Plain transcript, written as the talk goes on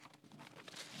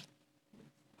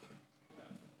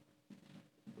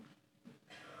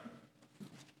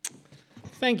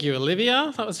Thank you,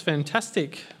 Olivia. That was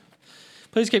fantastic.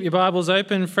 Please keep your Bibles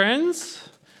open, friends.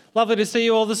 Lovely to see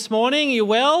you all this morning. Are you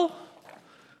well?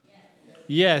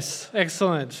 Yes,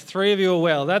 excellent. 3 of you are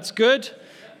well. That's good.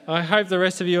 I hope the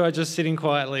rest of you are just sitting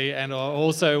quietly and are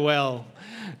also well.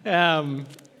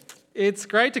 It's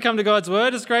great to come to God's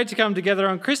Word. It's great to come together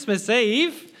on Christmas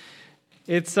Eve.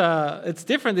 It's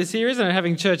different this year, isn't it,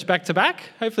 having church back to back?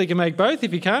 Hopefully you can make both.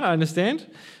 If you can't, I understand.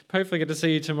 Hopefully get to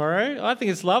see you tomorrow. I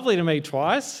think it's lovely to meet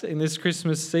twice in this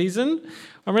Christmas season.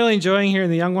 I'm really enjoying hearing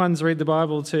the young ones read the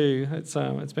Bible too. It's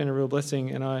been a real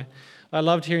blessing, and I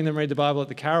loved hearing them read the Bible at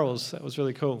the carols. That was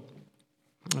really cool.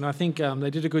 And I think they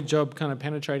did a good job kind of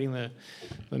penetrating the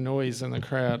noise and the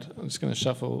crowd. I'm just going to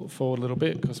shuffle forward a little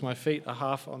bit because my feet are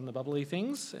half on the bubbly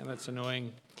things, and that's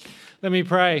annoying. Let me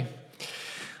pray.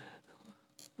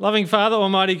 Loving Father,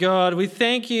 Almighty God, we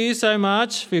thank you so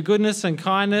much for your goodness and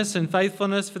kindness and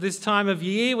faithfulness for this time of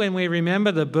year when we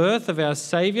remember the birth of our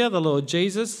Saviour, the Lord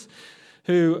Jesus,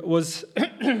 who was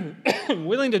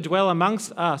willing to dwell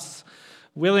amongst us,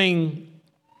 willing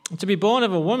to be born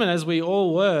of a woman as we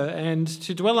all were, and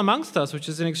to dwell amongst us, which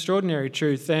is an extraordinary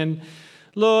truth. And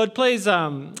Lord, please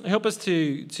help us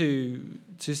to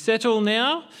settle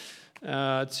now,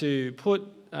 to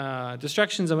put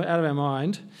distractions out of our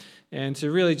mind, and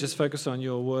to really just focus on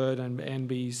your word and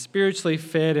be spiritually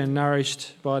fed and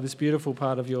nourished by this beautiful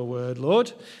part of your word,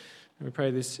 Lord. And we pray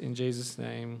this in Jesus'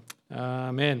 name.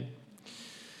 Amen.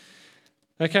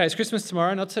 Okay, it's Christmas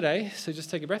tomorrow, not today, so just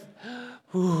take a breath.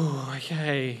 Ooh,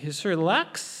 okay, just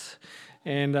relax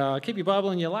and keep your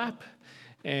Bible in your lap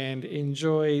and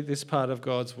enjoy this part of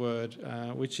God's word,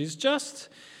 which is just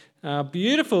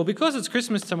beautiful. Because it's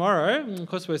Christmas tomorrow, and of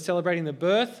course we're celebrating the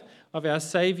birth of our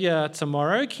Saviour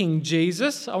tomorrow, King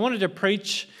Jesus. I wanted to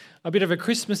preach a bit of a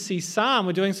Christmassy psalm.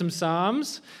 We're doing some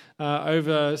psalms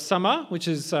over summer, which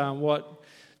is what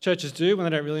churches do when they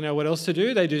don't really know what else to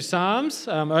do. They do psalms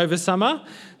over summer.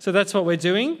 So that's what we're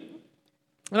doing.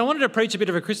 And I wanted to preach a bit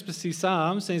of a Christmassy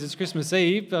psalm since it's Christmas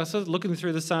Eve. I started looking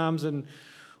through the psalms and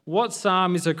what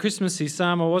psalm is a Christmassy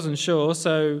psalm? I wasn't sure.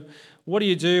 So what do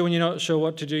you do when you're not sure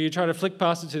what to do? You try to flick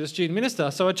past it to the student minister.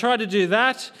 So I tried to do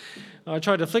that. I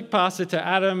tried to flick past it to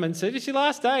Adam and said, it's your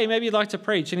last day, maybe you'd like to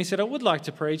preach. And he said, I would like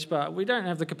to preach, but we don't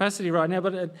have the capacity right now.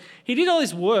 But he did all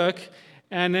this work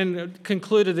and then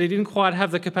concluded that he didn't quite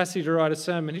have the capacity to write a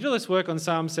sermon. He did all this work on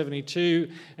Psalm 72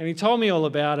 and he told me all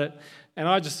about it. And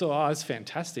I just thought, it's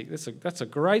fantastic. That's a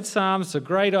great psalm. It's a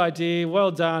great idea. Well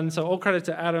done. So all credit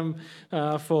to Adam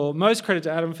most credit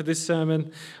to Adam for this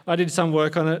sermon. I did some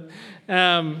work on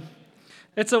it.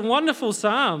 It's a wonderful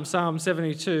psalm, Psalm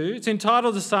 72. It's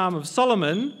entitled the Psalm of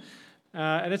Solomon,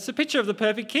 and it's a picture of the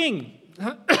perfect king.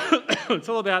 It's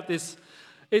all about this.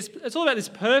 It's all about this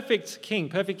perfect king.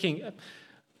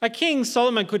 A king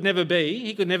Solomon could never be.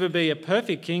 He could never be a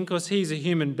perfect king because he's a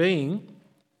human being.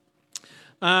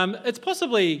 It's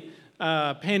possibly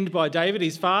penned by David,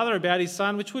 his father, about his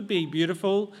son, which would be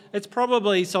beautiful. It's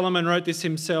probably Solomon wrote this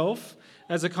himself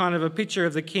as a kind of a picture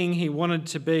of the king he wanted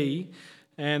to be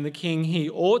and the king he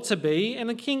ought to be. And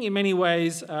the king, in many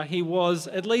ways, he was,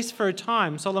 at least for a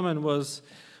time. Solomon was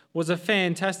a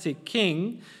fantastic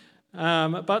king.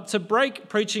 But to break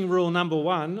preaching rule number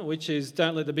 1, which is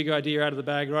don't let the big idea out of the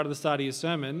bag right at the start of your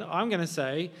sermon, I'm going to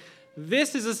say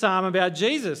this is a psalm about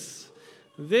Jesus.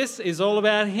 This is all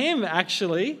about him,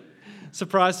 actually.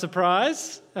 Surprise,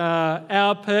 surprise.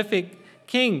 Our perfect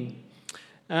king.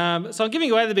 So I'm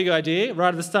giving away the big idea right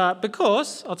at the start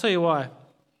because I'll tell you why.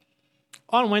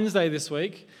 On Wednesday this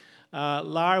week,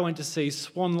 Lara went to see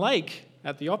Swan Lake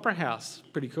at the Opera House.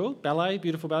 Pretty cool. Ballet,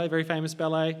 beautiful ballet, very famous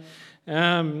ballet.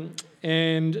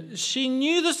 And she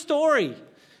knew the story.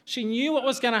 She knew what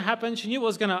was going to happen. She knew what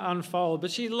was going to unfold.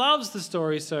 But she loves the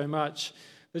story so much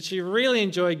that she really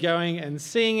enjoyed going and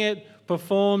seeing it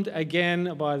performed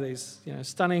again by these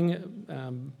stunning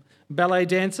ballet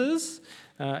dancers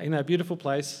in that beautiful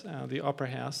place, the Opera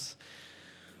House.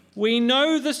 We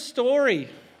know the story.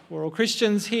 We're all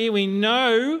Christians here. We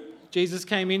know Jesus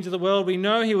came into the world. We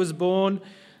know he was born.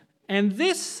 And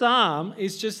this psalm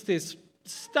is just this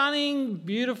stunning,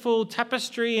 beautiful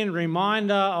tapestry and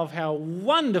reminder of how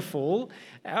wonderful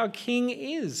our King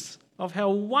is, of how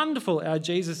wonderful our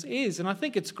Jesus is. And I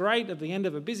think it's great at the end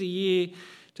of a busy year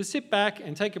to sit back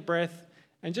and take a breath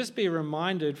and just be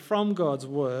reminded from God's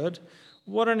word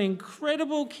what an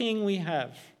incredible King we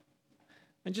have.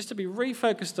 And just to be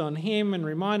refocused on him and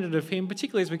reminded of him,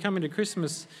 particularly as we come into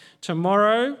Christmas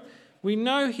tomorrow, we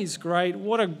know he's great.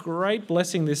 What a great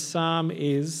blessing this psalm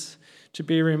is to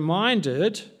be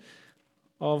reminded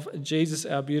of Jesus,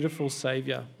 our beautiful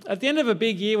Saviour. At the end of a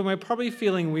big year when we're probably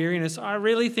feeling weariness, I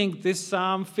really think this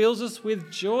psalm fills us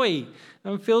with joy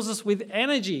and fills us with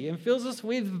energy and fills us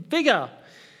with vigour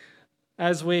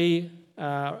as we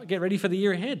get ready for the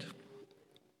year ahead.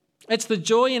 It's the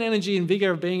joy and energy and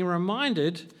vigour of being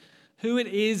reminded who it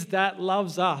is that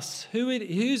loves us,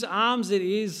 whose arms it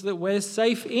is that we're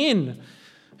safe in,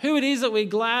 who it is that we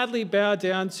gladly bow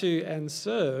down to and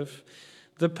serve,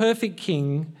 the perfect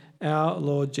King, our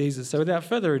Lord Jesus. So without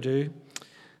further ado,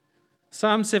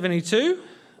 Psalm 72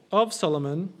 of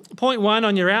Solomon. Point 1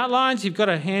 on your outlines, you've got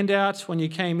a handout when you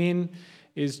came in,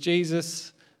 is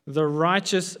Jesus, the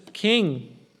righteous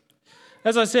King.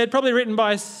 As I said, probably written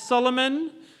by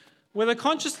Solomon, whether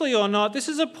consciously or not. This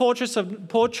is a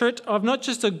portrait of not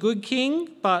just a good king,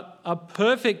 but a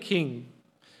perfect king.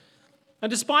 And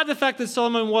despite the fact that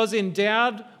Solomon was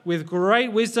endowed with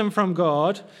great wisdom from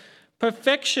God,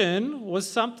 perfection was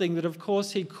something that, of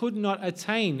course, he could not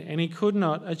attain and he could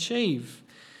not achieve.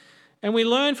 And we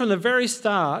learn from the very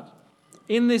start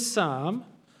in this psalm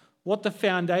what the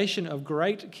foundation of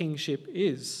great kingship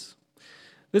is.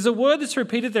 There's a word that's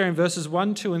repeated there in verses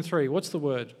 1, 2, and 3. What's the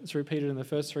word that's repeated in the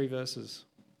first 3 verses?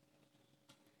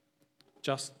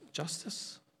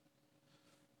 Justice?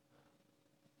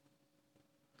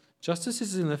 Justice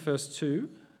is in the first 2.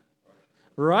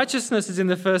 Righteousness is in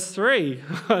the first 3.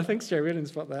 Thanks, Jerry. We didn't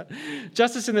spot that.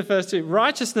 Justice in the first 2.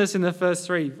 Righteousness in the first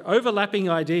 3. Overlapping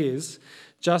ideas,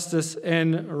 justice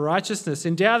and righteousness.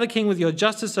 Endow the king with your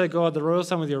justice, O God, the royal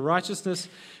son with your righteousness.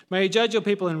 May you judge your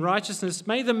people in righteousness.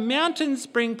 May the mountains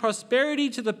bring prosperity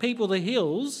to the people, the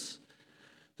hills,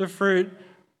 the fruit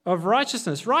of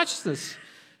righteousness. Righteousness,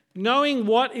 knowing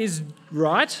what is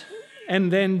right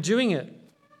and then doing it.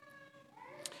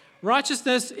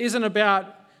 Righteousness isn't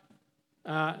about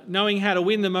knowing how to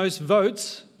win the most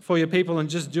votes for your people and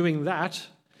just doing that.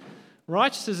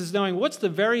 Righteousness is knowing what's the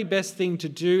very best thing to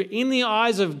do in the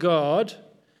eyes of God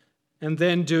and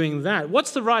then doing that.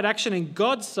 What's the right action in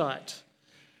God's sight?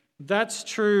 That's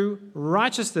true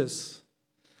righteousness.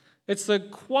 It's the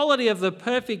quality of the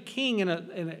perfect king, and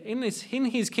in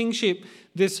his kingship,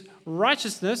 this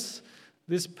righteousness,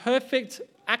 this perfect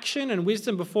action and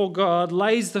wisdom before God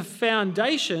lays the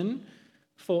foundation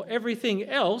for everything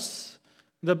else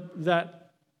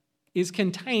that is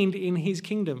contained in his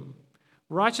kingdom.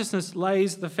 Righteousness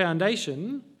lays the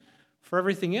foundation for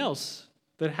everything else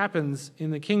that happens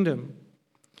in the kingdom.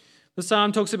 The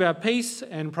psalm talks about peace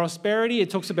and prosperity. It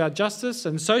talks about justice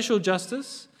and social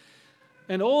justice.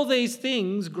 And all these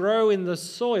things grow in the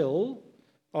soil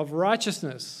of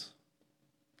righteousness.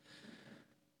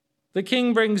 The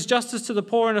king brings justice to the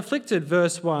poor and afflicted,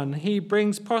 verse 1. He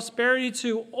brings prosperity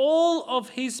to all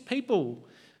of his people.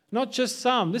 Not just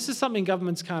some. This is something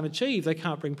governments can't achieve. They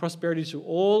can't bring prosperity to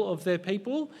all of their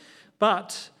people.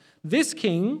 But this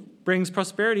king brings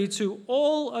prosperity to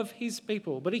all of his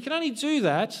people. But he can only do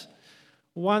that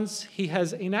once he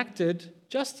has enacted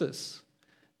justice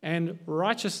and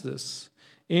righteousness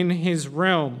in his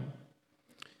realm.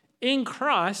 In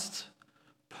Christ,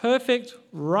 perfect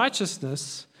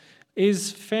righteousness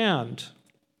is found.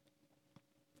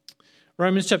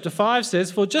 Romans chapter 5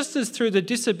 says, "For just as through the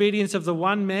disobedience of the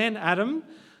one man, Adam,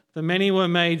 the many were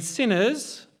made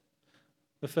sinners,"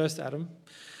 the first Adam,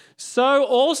 "so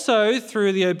also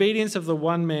through the obedience of the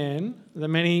one man, the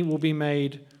many will be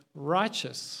made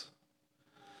righteous."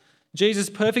 Jesus'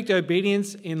 perfect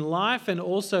obedience in life and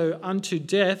also unto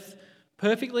death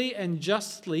perfectly and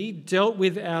justly dealt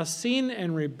with our sin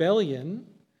and rebellion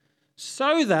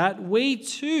so that we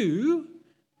too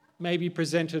may be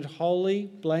presented holy,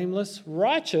 blameless,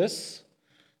 righteous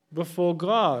before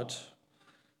God.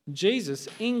 Jesus,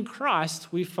 in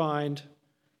Christ, we find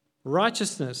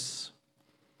righteousness.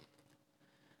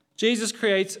 Jesus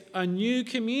creates a new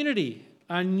community,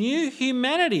 a new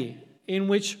humanity in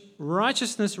which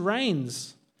righteousness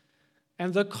reigns.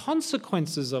 And the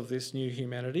consequences of this new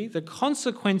humanity, the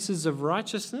consequences of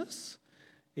righteousness,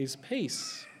 is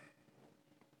peace.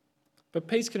 But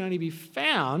peace can only be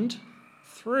found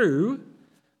through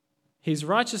his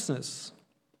righteousness.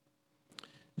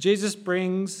 Jesus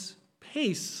brings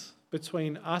peace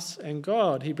between us and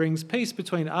God. He brings peace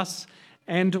between us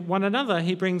and one another.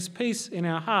 He brings peace in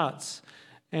our hearts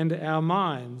and our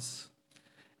minds.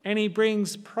 And he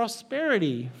brings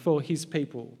prosperity for his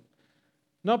people.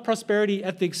 Not prosperity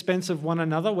at the expense of one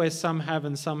another, where some have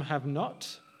and some have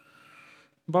not,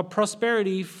 but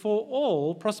prosperity for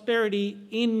all, prosperity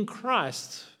in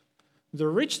Christ, the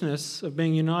richness of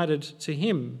being united to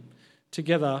him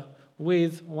together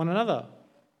with one another.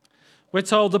 We're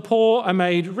told the poor are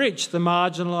made rich, the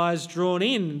marginalised drawn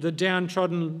in, the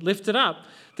downtrodden lifted up,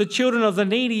 the children of the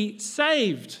needy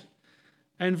saved.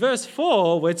 And verse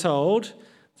 4, we're told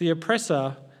the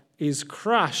oppressor is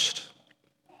crushed.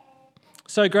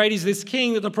 So great is this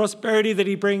king that the prosperity that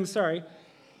he brings,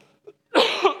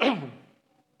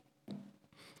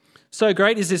 So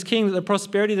great is this king that the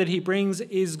prosperity that he brings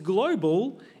is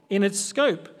global in its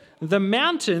scope. The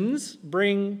mountains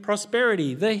bring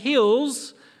prosperity, the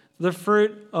hills, the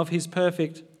fruit of his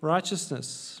perfect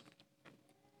righteousness.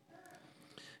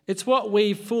 It's what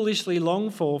we foolishly long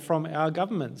for from our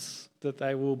governments, that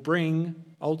they will bring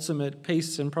ultimate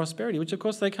peace and prosperity, which of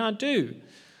course they can't do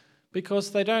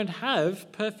because they don't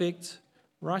have perfect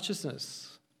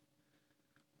righteousness.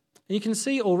 And you can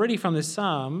see already from this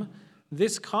psalm,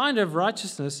 this kind of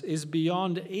righteousness is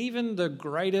beyond even the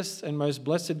greatest and most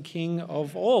blessed king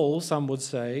of all, some would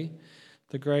say,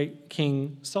 the great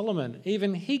King Solomon.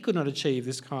 Even he could not achieve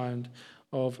this kind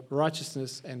of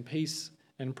righteousness and peace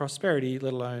and prosperity,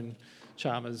 let alone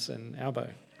Chalmers and Albo.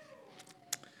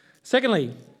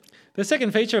 Secondly, the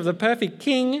second feature of the perfect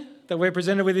king that we're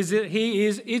presented with is that he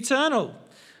is eternal.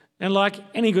 And like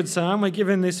any good psalm, we're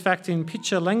given this fact in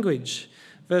picture language.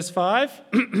 Verse 5,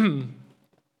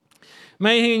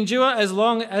 may he endure as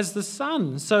long as the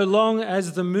sun, so long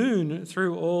as the moon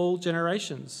through all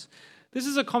generations. This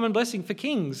is a common blessing for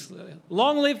kings.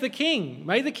 Long live the king.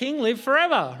 May the king live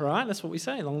forever, right? That's what we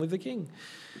say, long live the king.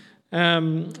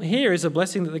 Here is a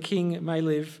blessing that the king may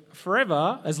live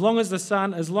forever, as long as the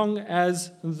sun, as long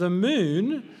as the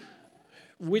moon,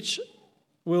 which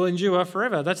will endure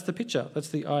forever. That's the picture. That's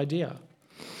the idea.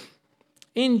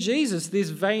 In Jesus, this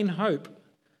vain hope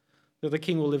that the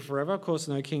king will live forever. Of course,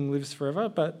 no king lives forever,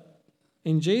 but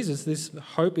in Jesus, this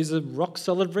hope is a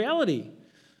rock-solid reality.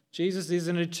 Jesus is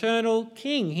an eternal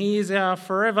king. He is our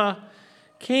forever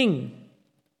king.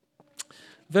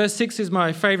 Verse 6 is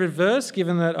my favourite verse,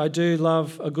 given that I do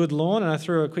love a good lawn, and I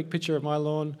threw a quick picture of my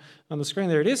lawn on the screen.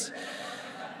 There it is.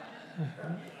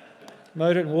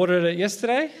 Mowed it and watered it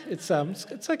yesterday. It's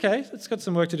okay. It's got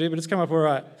some work to do, but it's come up all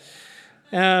right.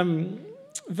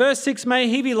 Verse 6, may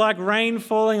he be like rain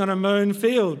falling on a mown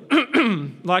field,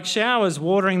 like showers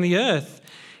watering the earth.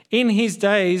 In his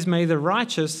days may the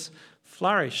righteous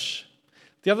flourish.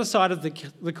 The other side of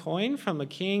the coin from the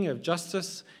king of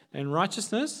justice and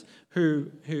righteousness,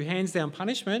 who hands down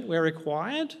punishment where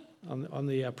required on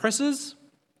the oppressors,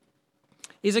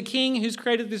 is a king who's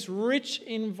created this rich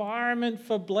environment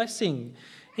for blessing.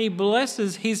 He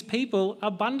blesses his people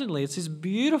abundantly. It's this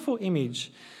beautiful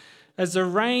image. As the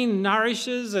rain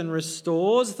nourishes and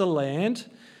restores the land,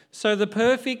 so the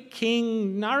perfect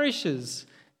king nourishes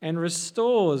and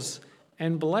restores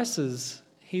and blesses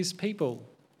his people.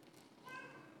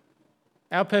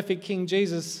 Our perfect King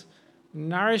Jesus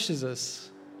nourishes us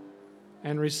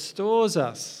and restores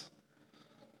us,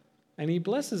 and he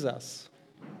blesses us.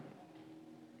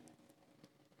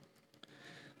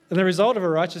 And the result of a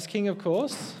righteous king, of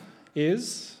course,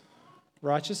 is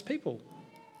righteous people.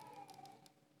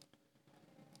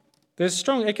 There's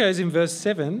strong echoes in verse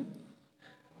 7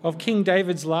 of King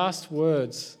David's last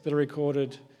words that are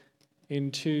recorded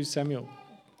in 2 Samuel.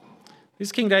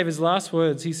 This King David's last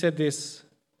words, he said this: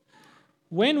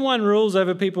 when one rules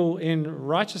over people in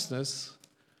righteousness,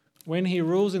 when he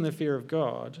rules in the fear of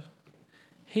God,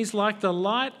 he's like the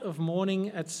light of morning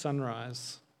at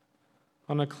sunrise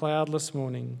on a cloudless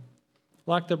morning,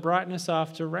 like the brightness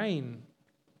after rain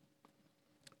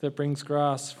that brings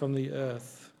grass from the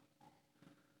earth.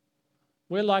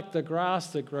 We're like the grass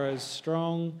that grows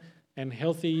strong and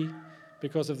healthy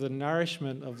because of the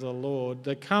nourishment of the Lord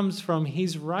that comes from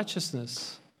his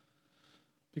righteousness.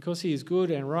 Because he is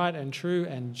good and right and true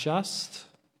and just,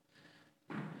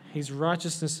 his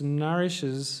righteousness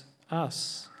nourishes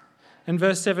us. And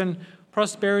verse 7,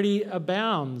 prosperity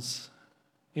abounds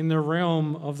in the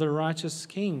realm of the righteous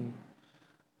king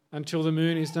until the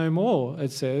moon is no more,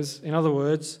 it says. In other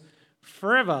words,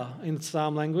 forever in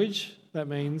psalm language, that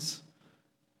means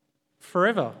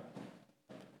forever.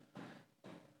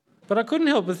 But I couldn't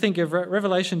help but think of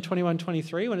Revelation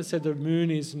 21:23 when it said the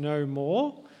moon is no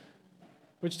more,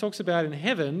 which talks about in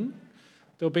heaven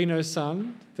there'll be no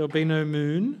sun, there'll be no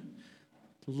moon,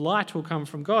 light will come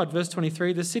from God. Verse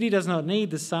 23, the city does not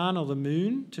need the sun or the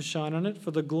moon to shine on it,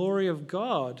 for the glory of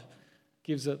God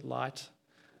gives it light,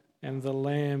 and the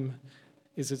Lamb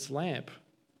is its lamp.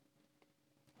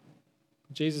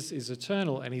 Jesus is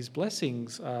eternal, and his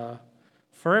blessings are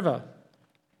forever.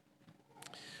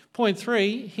 Point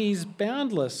 3, he's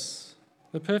boundless.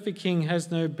 The perfect king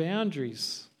has no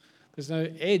boundaries. There's no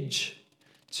edge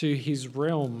to his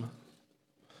realm.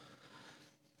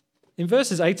 In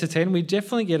verses 8 to 10, we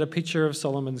definitely get a picture of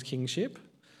Solomon's kingship.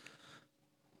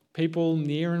 People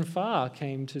near and far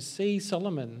came to see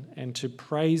Solomon and to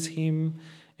praise him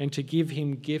and to give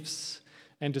him gifts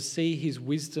and to see his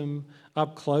wisdom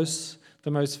up close.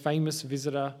 The most famous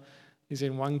visitor is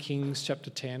in 1 Kings chapter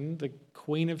 10. The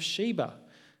Queen of Sheba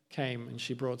came and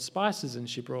she brought spices and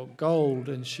she brought gold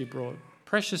and she brought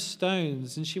precious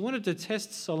stones and she wanted to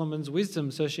test Solomon's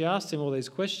wisdom. So she asked him all these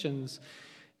questions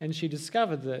and she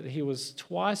discovered that he was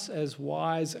twice as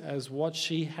wise as what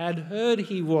she had heard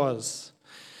he was.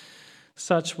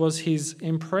 Such was his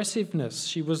impressiveness.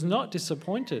 She was not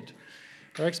disappointed.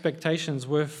 Her expectations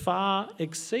were far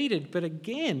exceeded. But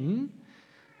again,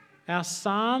 our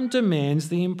psalm demands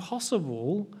the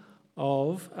impossible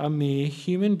of a mere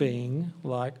human being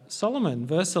like Solomon.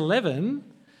 Verse 11,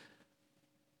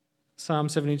 Psalm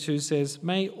 72 says,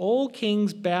 "May all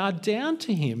kings bow down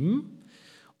to him,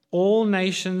 all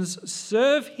nations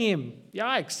serve him."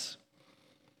 Yikes.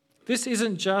 This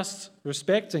isn't just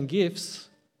respect and gifts,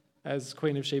 as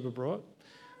Queen of Sheba brought.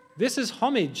 This is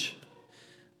homage.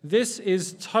 This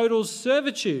is total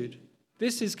servitude.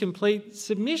 This is complete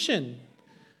submission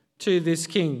to this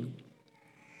king.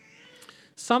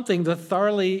 Something the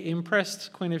thoroughly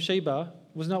impressed Queen of Sheba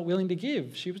was not willing to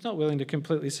give. She was not willing to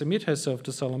completely submit herself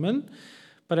to Solomon.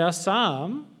 But our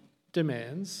psalm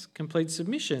demands complete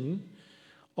submission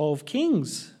of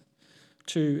kings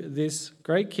to this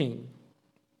great king.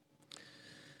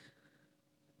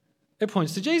 It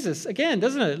points to Jesus again,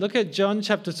 doesn't it? Look at John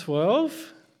chapter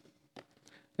 12.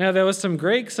 Now there were some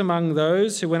Greeks among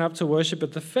those who went up to worship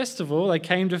at the festival. They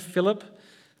came to Philip,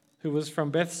 who was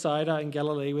from Bethsaida in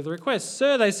Galilee, with a request.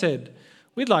 "Sir," they said,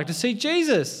 "we'd like to see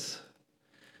Jesus."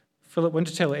 Philip went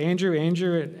to tell Andrew,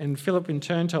 and Philip in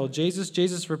turn told Jesus.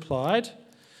 Jesus replied,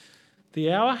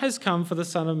 "The hour has come for the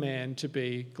Son of Man to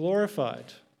be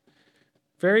glorified.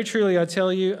 Very truly I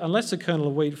tell you, unless a kernel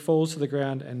of wheat falls to the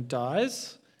ground and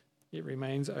dies, it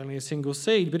remains only a single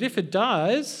seed. But if it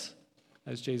dies,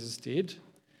 as Jesus did,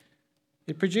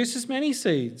 it produces many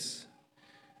seeds.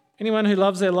 Anyone who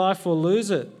loves their life will lose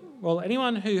it, while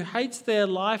anyone who hates their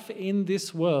life in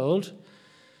this world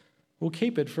will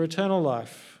keep it for eternal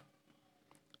life.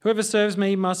 Whoever serves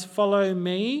me must follow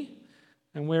me,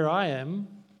 and where I am,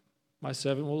 my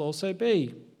servant will also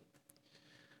be.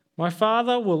 My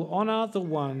Father will honour the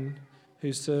one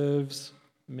who serves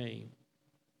me."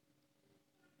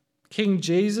 King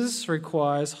Jesus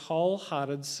requires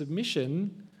wholehearted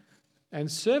submission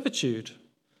and servitude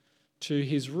to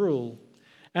his rule.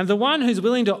 And the one who's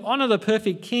willing to honour the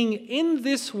perfect king in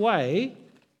this way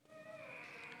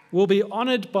will be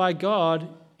honoured by God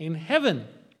in heaven.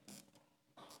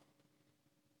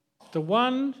 The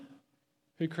one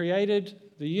who created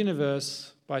the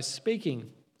universe by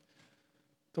speaking,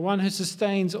 the one who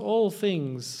sustains all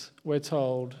things, we're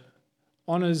told,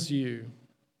 honours you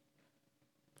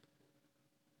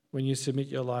when you submit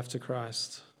your life to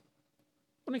Christ.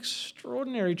 What an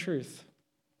extraordinary truth.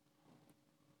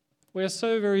 We are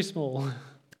so very small,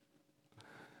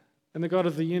 and the God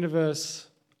of the universe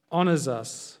honours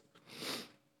us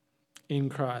in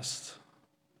Christ.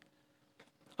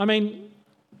 I mean,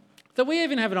 that we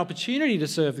even have an opportunity to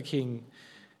serve the King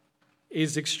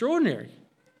is extraordinary.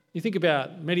 You think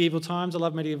about medieval times. I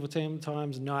love medieval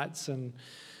times, knights and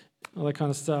all that kind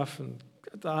of stuff, and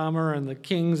the armour and the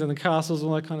kings and the castles,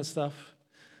 all that kind of stuff.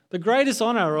 The greatest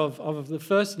honour of the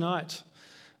first knight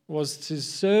was to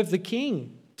serve the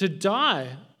king, to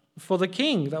die for the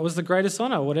king. That was the greatest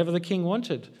honour. Whatever the king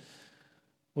wanted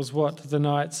was what the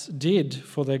knights did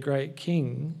for their great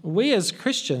king. We as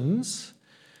Christians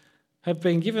have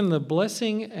been given the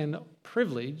blessing and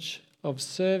privilege of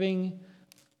serving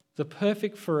the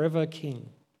perfect forever king.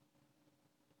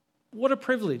 What a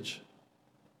privilege.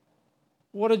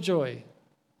 What a joy.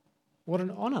 What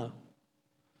an honour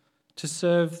to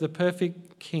serve the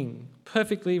perfect king,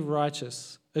 perfectly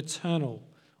righteous, eternal,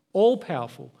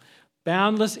 all-powerful,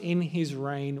 boundless in his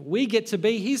reign. We get to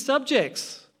be his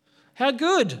subjects. How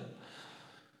good.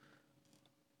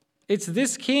 It's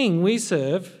this king we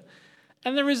serve,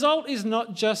 and the result is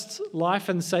not just life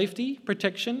and safety,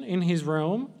 protection in his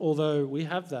realm, although we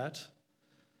have that,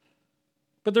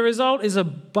 but the result is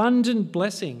abundant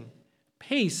blessing,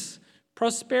 peace,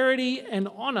 prosperity and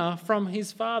honour from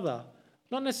his Father.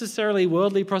 Not necessarily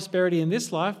worldly prosperity in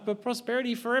this life, but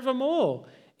prosperity forevermore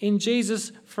in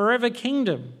Jesus' forever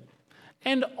kingdom.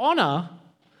 And honour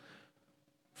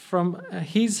from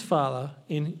his Father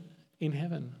in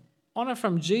heaven. Honour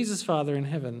from Jesus' Father in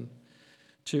heaven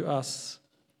to us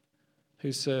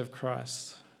who serve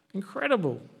Christ.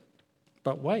 Incredible.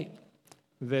 But wait,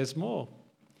 there's more.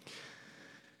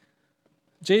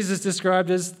 Jesus described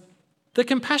as The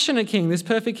compassionate king, this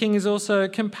perfect king, is also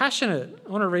compassionate. I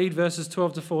want to read verses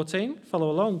 12 to 14.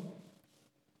 Follow along.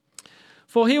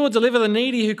 For he will deliver the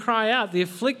needy who cry out, the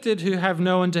afflicted who have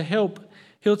no one to help.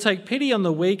 He'll take pity on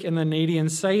the weak and the needy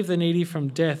and save the needy from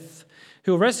death.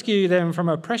 He'll rescue them from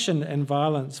oppression and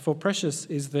violence, for precious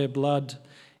is their blood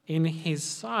in his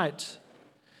sight.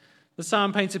 The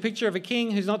psalm paints a picture of a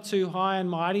king who's not too high and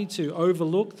mighty to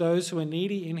overlook those who are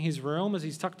needy in his realm as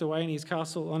he's tucked away in his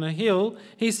castle on a hill.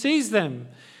 He sees them.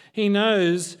 He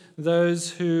knows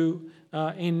those who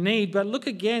are in need. But look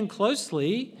again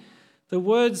closely. The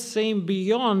words seem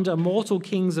beyond a mortal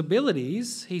king's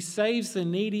abilities. He saves the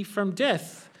needy from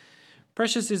death.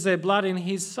 Precious is their blood in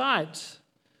his sight.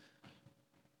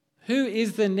 Who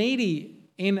is the needy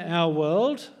in our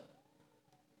world?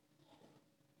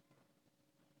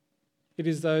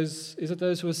 Is it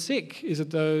those who are sick? Is it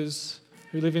those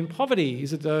who live in poverty?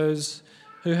 Is it those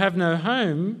who have no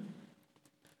home?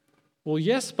 Well,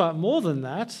 yes, but more than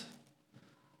that,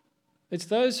 it's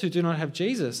those who do not have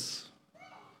Jesus,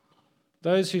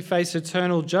 those who face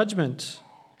eternal judgment.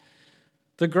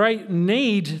 The great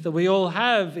need that we all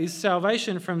have is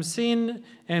salvation from sin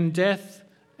and death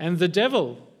and the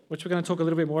devil, which we're going to talk a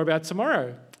little bit more about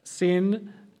tomorrow.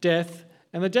 Sin, death,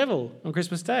 and the devil on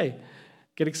Christmas Day.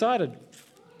 Get excited.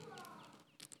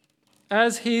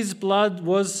 As his blood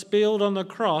was spilled on the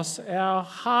cross, our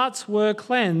hearts were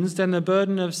cleansed and the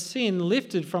burden of sin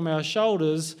lifted from our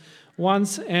shoulders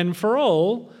once and for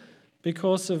all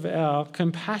because of our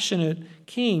compassionate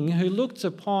King who looked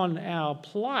upon our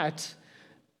plight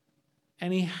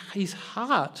and his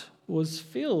heart was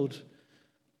filled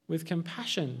with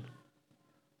compassion.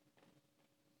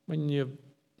 When you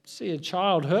see a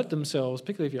child hurt themselves,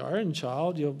 particularly if your own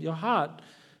child, your heart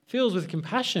fills with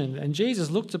compassion. And Jesus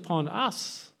looked upon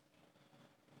us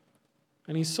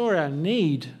and he saw our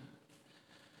need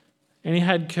and he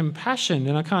had compassion.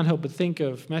 And I can't help but think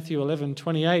of Matthew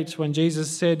 11:28 when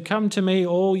Jesus said, "Come to me,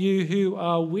 all you who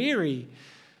are weary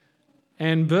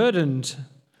and burdened,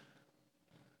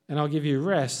 and I'll give you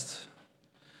rest.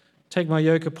 Take my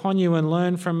yoke upon you and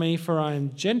learn from me, for I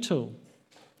am gentle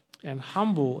and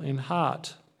humble in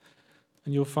heart,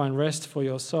 and you'll find rest for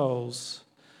your souls.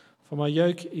 For my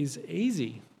yoke is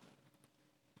easy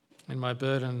and my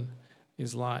burden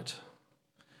is light."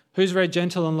 Who's very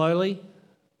gentle and lowly?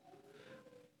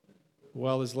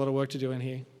 Well, there's a lot of work to do in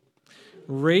here.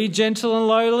 Read Gentle and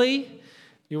Lowly.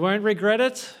 You won't regret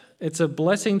it. It's a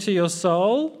blessing to your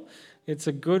soul. It's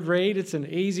a good read. It's an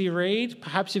easy read.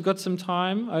 Perhaps you've got some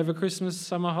time over Christmas,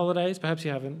 summer holidays. Perhaps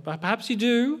you haven't, but perhaps you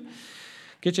do.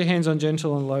 Get your hands on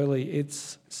Gentle and Lowly.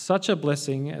 It's such a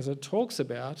blessing as it talks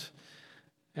about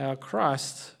our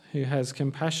Christ who has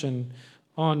compassion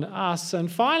on us. And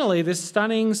finally, this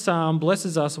stunning psalm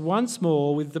blesses us once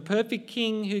more with the perfect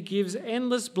King who gives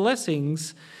endless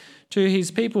blessings to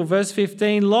his people. Verse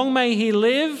 15, "Long may he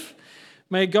live,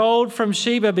 may gold from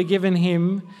Sheba be given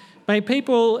him, may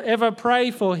people ever pray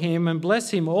for him and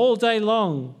bless him all day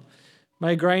long.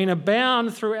 May grain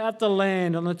abound throughout the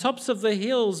land, on the tops of the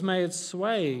hills may it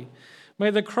sway.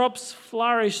 May the crops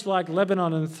flourish like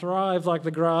Lebanon and thrive like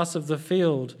the grass of the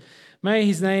field. May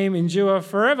his name endure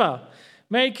forever.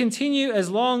 May it continue as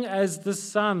long as the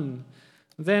sun.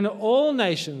 Then all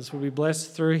nations will be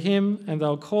blessed through him, and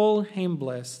they'll call him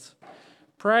blessed.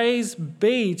 Praise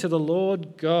be to the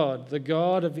Lord God, the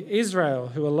God of Israel,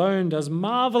 who alone does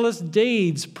marvelous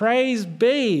deeds. Praise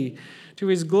be to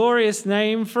his glorious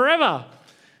name forever.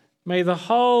 May the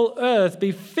whole earth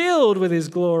be filled with his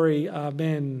glory.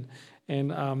 Amen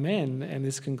and amen." And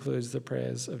this concludes the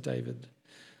prayers of David,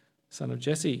 son of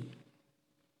Jesse.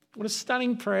 What a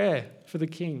stunning prayer for the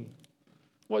King.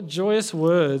 What joyous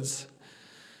words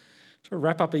to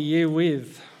wrap up a year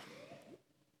with.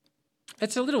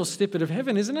 It's a little snippet of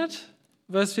heaven, isn't it?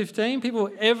 Verse 15, people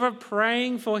ever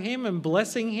praying for him and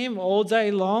blessing him all day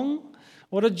long.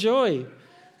 What a joy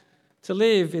to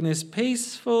live in this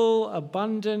peaceful,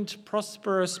 abundant,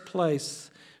 prosperous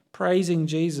place, praising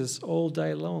Jesus all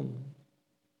day long.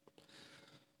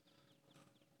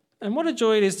 And what a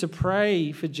joy it is to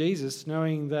pray for Jesus,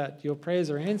 knowing that your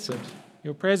prayers are answered.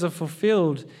 Your prayers are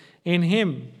fulfilled in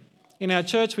him. In our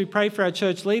church, we pray for our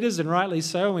church leaders, and rightly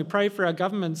so, and we pray for our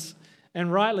governments,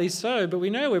 and rightly so, but we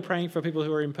know we're praying for people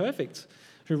who are imperfect,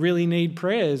 who really need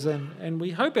prayers, and we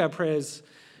hope our prayers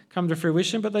come to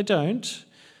fruition, but they don't,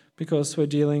 because we're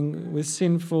dealing with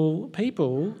sinful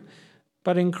people.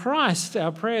 But in Christ,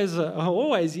 our prayers are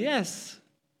always yes.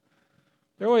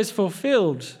 They're always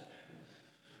fulfilled.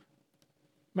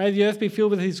 May the earth be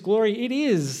filled with his glory. It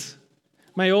is.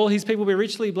 May all his people be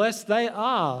richly blessed. They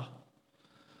are.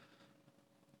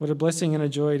 What a blessing and a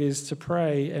joy it is to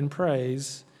pray and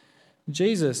praise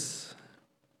Jesus.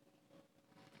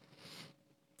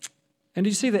 And do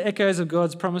you see the echoes of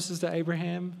God's promises to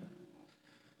Abraham?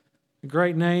 A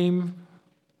great name,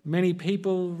 many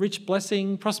people, rich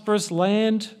blessing, prosperous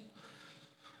land.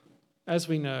 As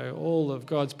we know, all of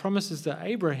God's promises to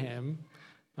Abraham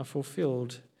are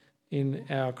fulfilled in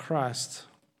our Christ.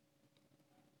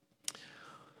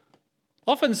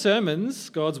 Often sermons,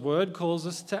 God's word calls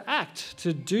us to act,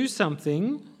 to do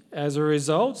something as a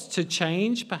result, to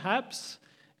change perhaps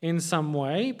in some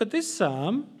way. But this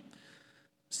psalm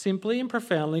simply and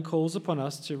profoundly calls upon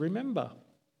us to remember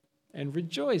and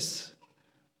rejoice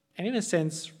and, in a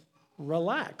sense,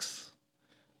 relax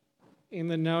in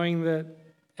the knowing that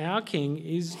our King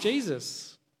is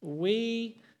Jesus.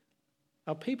 We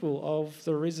are people of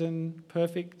the risen,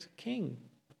 perfect King.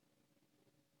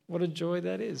 What a joy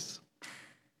that is.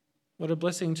 What a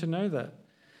blessing to know that.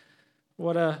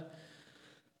 What a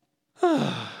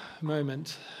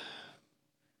moment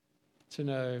to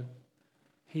know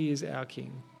He is our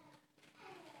King.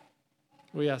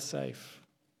 We are safe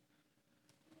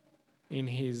in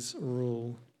His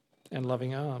rule and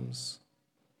loving arms.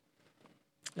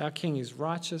 Our King is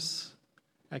righteous.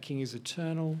 Our King is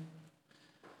eternal.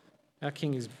 Our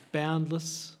King is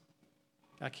boundless.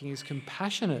 Our King is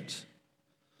compassionate.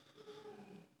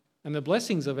 And the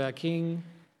blessings of our King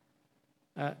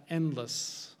are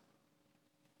endless.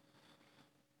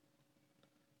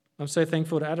 I'm so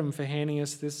thankful to Adam for handing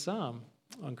us this psalm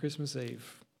on Christmas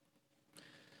Eve.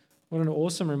 What an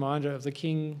awesome reminder of the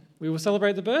King we will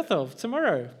celebrate the birth of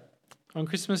tomorrow on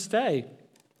Christmas Day.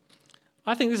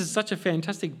 I think this is such a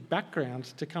fantastic background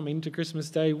to come into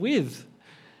Christmas Day with,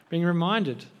 being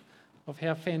reminded of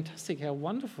how fantastic, how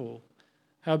wonderful,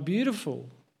 how beautiful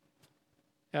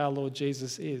our Lord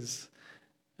Jesus is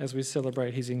as we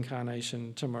celebrate His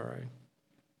incarnation tomorrow.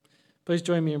 Please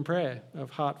join me in prayer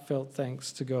of heartfelt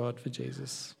thanks to God for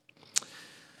Jesus.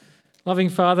 Loving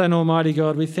Father and Almighty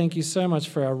God, we thank You so much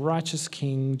for our righteous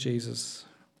King, Jesus.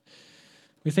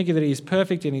 We thank You that He is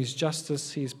perfect in His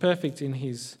justice. He is perfect in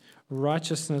His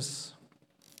righteousness.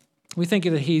 We thank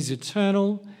You that He is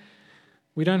eternal.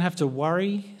 We don't have to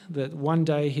worry that one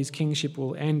day His kingship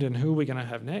will end and who are we going to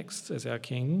have next as our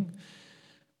King.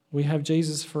 We have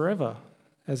Jesus forever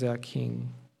as our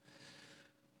King.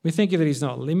 We thank You that He's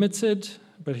not limited,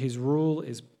 but His rule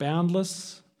is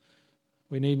boundless.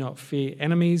 We need not fear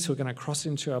enemies who are going to cross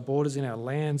into our borders in our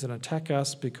lands and attack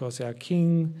us because our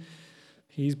King,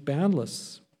 He's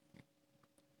boundless.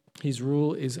 His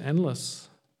rule is endless.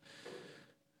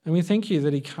 And we thank You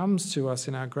that He comes to us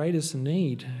in our greatest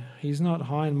need. He's not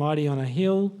high and mighty on a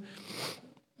hill.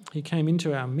 He came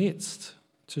into our midst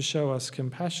to show us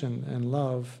compassion and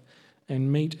love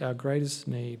and meet our greatest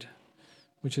need,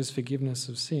 which is forgiveness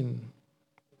of sin.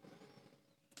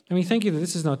 And we thank You that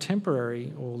this is not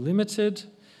temporary or limited,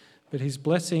 but His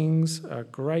blessings are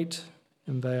great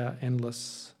and they are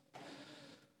endless.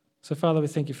 So, Father, we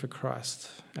thank You for Christ,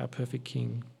 our perfect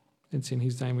King. It's in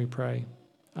His name we pray.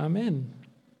 Amen.